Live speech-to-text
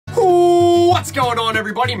What's going on,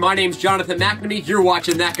 everybody? My name's Jonathan McNamee. You're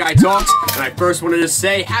watching That Guy Talks, and I first wanted to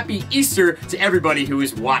say Happy Easter to everybody who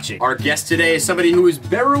is watching. Our guest today is somebody who is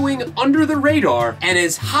burrowing under the radar and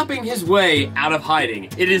is hopping his way out of hiding.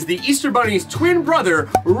 It is the Easter Bunny's twin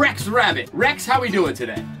brother, Rex Rabbit. Rex, how we doing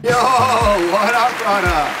today? Yo, what up,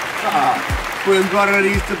 brother? Twin brother of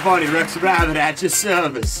the Easter Bunny, Rex Rabbit at your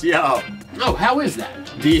service, yo. Oh, how is that?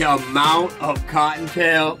 The amount of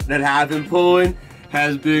cottontail that I've been pulling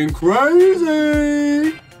has been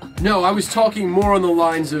crazy. No, I was talking more on the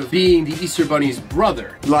lines of being the Easter Bunny's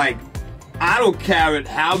brother. Like, I don't care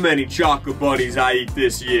how many chocolate bunnies I eat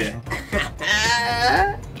this year.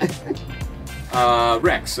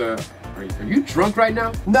 Rex, are you drunk right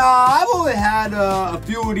now? Nah, I've only had a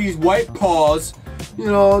few of these white paws. You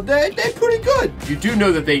know, they're pretty good. You do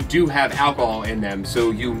know that they do have alcohol in them,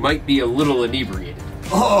 so you might be a little inebriated.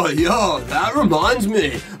 Oh, yo, that reminds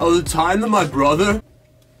me of the time that my brother,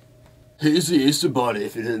 he's the Easter Bunny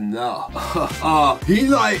if you didn't know. He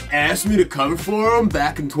like asked me to cover for him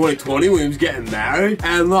back in 2020 when he was getting married.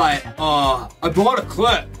 And like, I bought a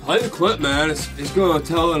clip. Play the clip, man. It's gonna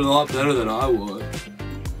tell it a lot better than I would.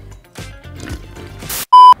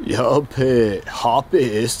 Yo, Pete, Hoppy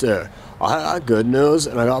Easter. I got good news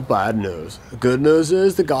and I got bad news. The good news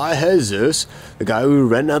is the guy Jesus, the guy we were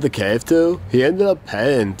renting out the cave to, he ended up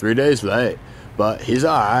paying 3 days late, but he's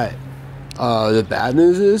alright. The bad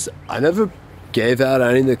news is I never gave out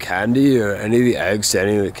any of the candy or any of the eggs to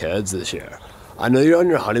any of the kids this year. I know you're on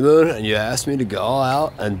your honeymoon and you asked me to go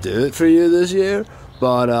out and do it for you this year,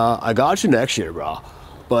 but I got you next year, bro.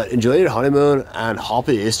 But enjoy your honeymoon and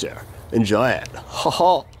happy Easter. Enjoy it.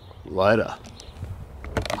 Haha. Later.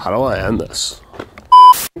 How do I end this?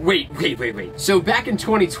 Wait. So back in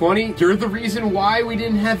 2020, you're the reason why we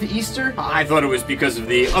didn't have the Easter? I thought it was because of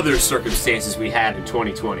the other circumstances we had in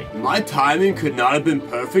 2020. My timing could not have been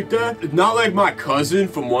perfect there. It's not like my cousin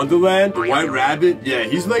from Wonderland, the White Rabbit. Yeah,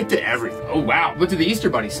 he's late to everything. Oh wow, what did the Easter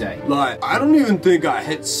Bunny say? Like, I don't even think I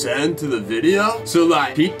hit send to the video, so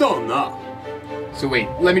like, Pete don't know. So wait,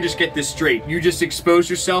 let me just get this straight. You just exposed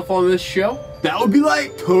yourself on this show? That would be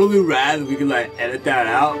like totally rad if we could like edit that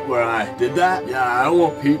out where I did that. Yeah, I don't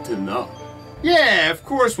want Pete to know. Yeah, of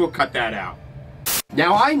course we'll cut that out.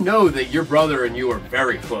 Now I know that your brother and you are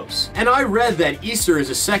very close, and I read that Easter is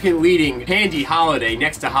a second leading handy holiday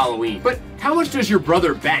next to Halloween. But how much does your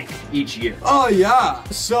brother bank each year? Oh yeah,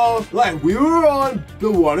 so like we were on the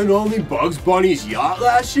one and only Bugs Bunny's yacht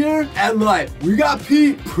last year, and like we got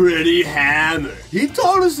Pete pretty hammered. He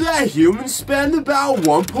told us that humans spend about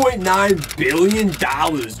 $1.9 billion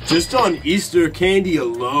just on Easter candy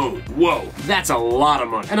alone. Whoa, that's a lot of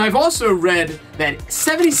money. And I've also read that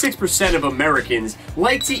 76% of Americans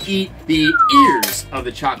like to eat the ears of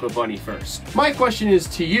the chocolate bunny first. My question is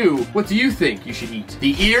to you, what do you think you should eat?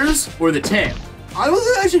 The ears or the tail? I don't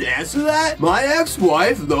think I should answer that. My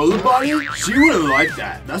ex-wife, Lola Bunny, she wouldn't like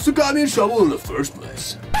that. That's what got me in trouble in the first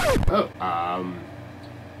place. Oh,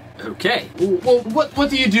 okay. Well, what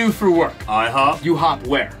do you do for work? I hop. You hop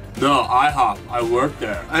where? No, I hop. I work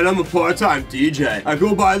there. And I'm a part-time DJ. I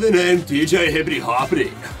go by the name DJ Hippity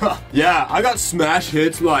Hoppity. Yeah, I got smash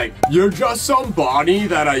hits like You're Just Some Bunny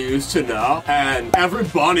that I used to know, and Every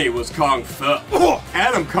Bunny Was Kung Fu.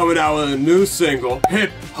 And I'm coming out with a new single,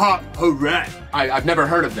 Hip Hop Hooray. I've never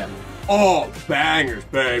heard of them. All bangers,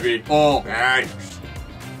 baby. All bangers.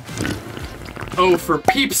 Oh, for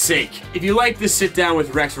peep's sake. If you like this sit down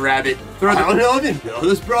with Rex Rabbit, I don't know if you know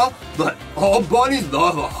this, bro, but all bunnies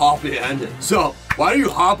love a happy ending. So, why don't you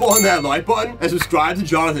hop on that like button and subscribe to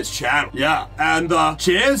Jonathan's channel? Yeah, and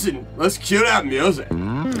cheers and let's cue that music.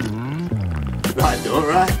 I do it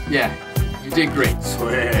right? Yeah, you did great.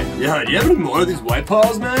 Sweet. Yeah, do you have any more of these white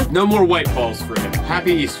paws, man? No more white balls for him.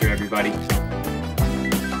 Happy Easter, everybody.